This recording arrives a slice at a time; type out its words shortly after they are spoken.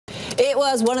It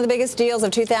was one of the biggest deals of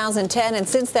 2010, and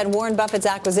since then, Warren Buffett's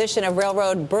acquisition of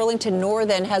railroad Burlington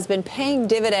Northern has been paying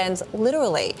dividends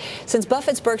literally. Since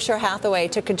Buffett's Berkshire Hathaway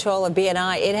took control of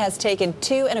BNI, it has taken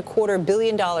 $2.25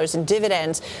 billion in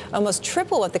dividends, almost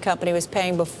triple what the company was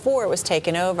paying before it was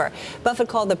taken over. Buffett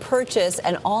called the purchase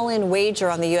an all-in wager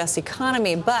on the U.S.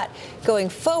 economy, but going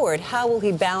forward, how will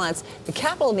he balance the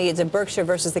capital needs of Berkshire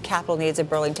versus the capital needs of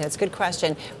Burlington? It's a good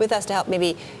question. With us to help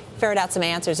maybe ferret out some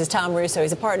answers is Tom Russo.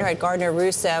 He's a partner at Gardner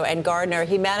Russo Gardner.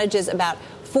 He manages about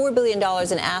 $4 billion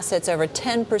in assets, over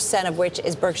 10% of which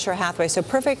is Berkshire Hathaway. So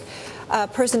perfect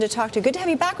person to talk to. Good to have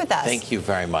you back with us. Thank you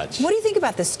very much. What do you think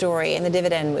about this story and the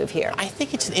dividend move here? I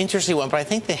think it's an interesting one, but I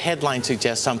think the headline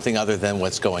suggests something other than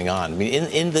what's going on. I mean,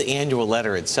 in the annual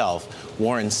letter itself,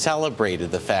 Warren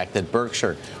celebrated the fact that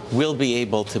Berkshire will be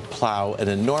able to plow an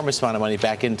enormous amount of money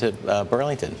back into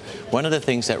Burlington. One of the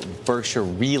things that Berkshire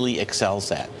really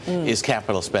excels at is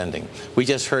capital spending. We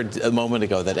just heard a moment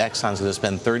ago that Exxon's going to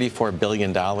spend $34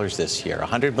 billion this year,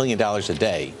 $100 million a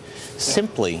day,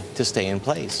 simply to stay in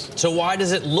place. So why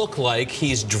does it look like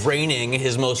he's draining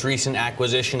his most recent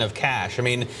acquisition of cash? I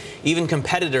mean, even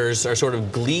competitors are sort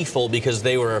of gleeful because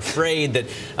they were afraid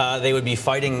that they would be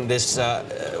fighting this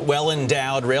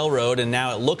well-endowed railroad, and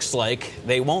now it looks like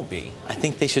they won't be. I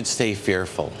think they should stay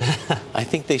fearful. I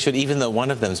think they should, even though one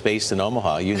of them is based in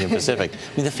Omaha, Union Pacific.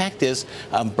 I mean, the fact is,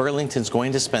 Burlington's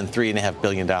going to spend $3.5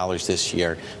 billion this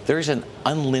year. There's an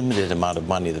unlimited amount of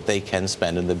money that they can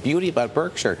spend, and the beauty about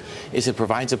Berkshire is it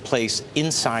provides a place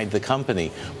inside the company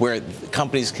where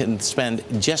companies can spend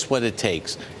just what it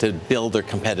takes to build their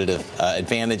competitive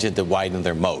advantage and to widen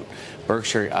their moat.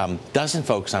 Berkshire doesn't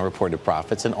focus on reported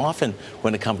profits, and often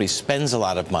when a company spends a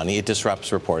lot of money, it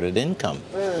disrupts reported income.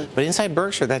 But inside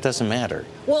Berkshire, that doesn't matter.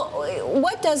 Well,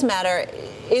 what does matter?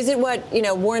 Is it what,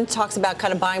 Warren talks about,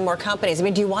 kind of buying more companies? I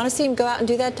mean, do you want to see him go out and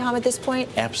do that, Tom, at this point?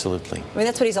 Absolutely. I mean,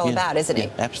 that's what he's all about, isn't he?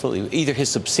 Yeah, absolutely. Either his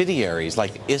subsidiaries,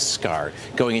 like Iscar,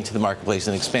 going into the marketplace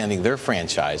and expanding their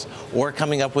franchise, or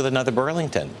coming up with another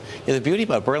Burlington. The beauty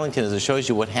about Burlington is it shows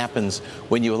you what happens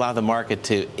when you allow the market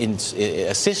to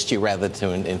assist you rather than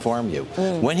to inform you.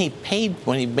 When he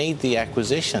made the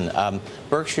acquisition,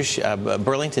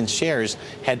 Burlington's shares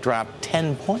had dropped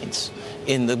 10 points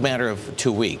in the matter of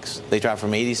 2 weeks. They dropped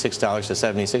from $86 to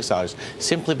 $76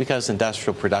 simply because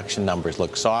industrial production numbers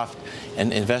look soft,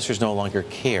 and investors no longer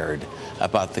cared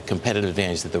about the competitive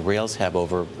advantage that the rails have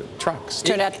over trucks.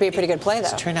 Turned out to be a pretty good play, though.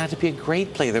 It's turned out to be a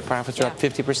great play. Their profits are up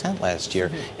 50% last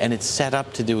year, and it's set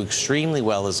up to do extremely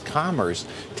well as commerce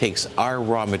takes our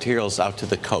raw materials out to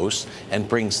the coast and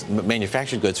brings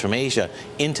manufactured goods from Asia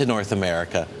into North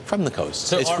America from the coast.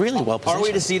 So it's really well positioned. Are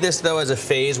we to see this, though, as a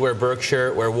phase where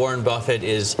where Warren Buffett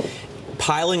is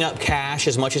piling up cash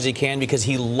as much as he can because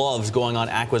he loves going on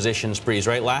acquisition sprees,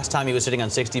 right? Last time he was sitting on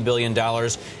 $60 billion.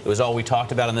 It was all we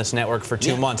talked about on this network for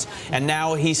 2 months. And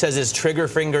now he says his trigger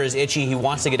finger is itchy. He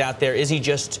wants to get out there. Is he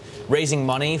just raising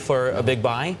money for a big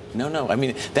buy? No. I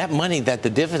mean, that money, that the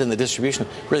dividend, the distribution,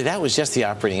 really, that was just the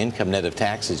operating income net of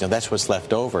taxes. That's what's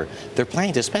left over. They're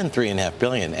planning to spend $3.5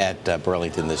 billion at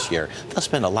Burlington this year. They'll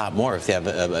spend a lot more if they have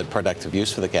a productive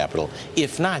use for the capital.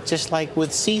 If not, just like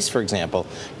with Seas, for example,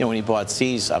 when he bought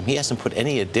Seas, he hasn't put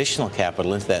any additional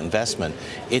capital into that investment.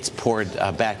 It's poured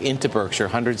back into Berkshire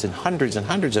hundreds and hundreds and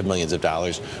hundreds of millions of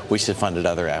dollars, which have funded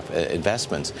other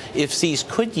investments. If Seas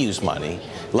could use money,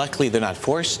 luckily they're not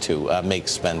forced to make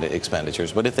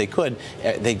expenditures, but if they could,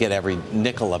 they'd get every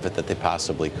nickel of it that they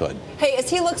possibly could. Hey, as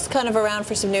he looks kind of around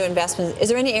for some new investments, is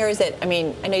there any areas that, I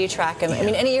mean, I know you track him, I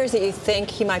mean, any areas that you think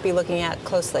he might be looking at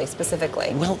closely,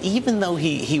 specifically? Well, even though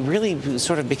he really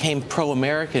sort of became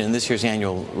pro-American in this year's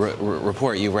annual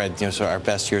report, you read, so our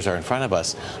best years are in front of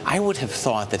us, I would have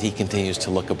thought that he continues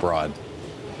to look abroad.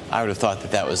 I would have thought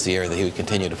that that was the area that he would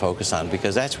continue to focus on,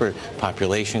 because that's where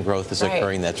population growth is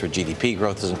occurring, that's where GDP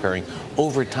growth is occurring.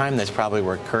 Over time, that's probably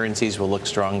where currencies will look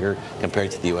stronger compared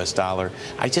to the U.S. dollar.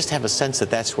 I just have a sense that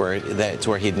that's where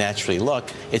he'd naturally look.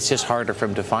 It's just harder for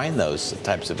him to find those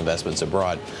types of investments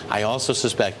abroad. I also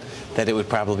suspect that it would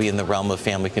probably be in the realm of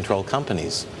family-controlled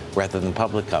companies rather than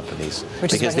public companies,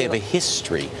 because they have a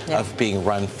history of being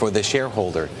run for the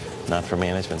shareholder, not for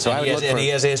management. So and he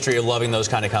has a history of loving those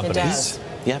kind of companies. He does.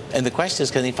 Yeah, and the question is,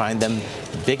 can he find them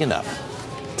big enough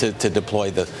to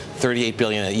deploy the $38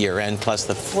 billion at year-end plus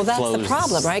the flows? Well, that's the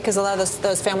problem, right? Because a lot of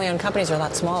those family-owned companies are a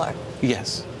lot smaller.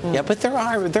 Yes. Yeah, but there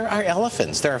are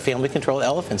elephants. There are family-controlled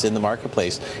elephants in the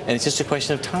marketplace, and it's just a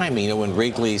question of timing. When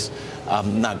Wrigley's,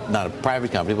 not a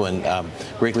private company, but when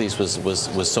Wrigley's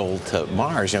was sold to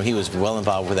Mars, he was well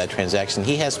involved with that transaction.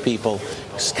 He has people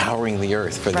scouring the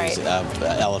earth for these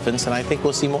elephants, and I think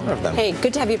we'll see more of them. Hey,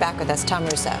 good to have you back with us, Tom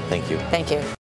Russo. Thank you. Thank you.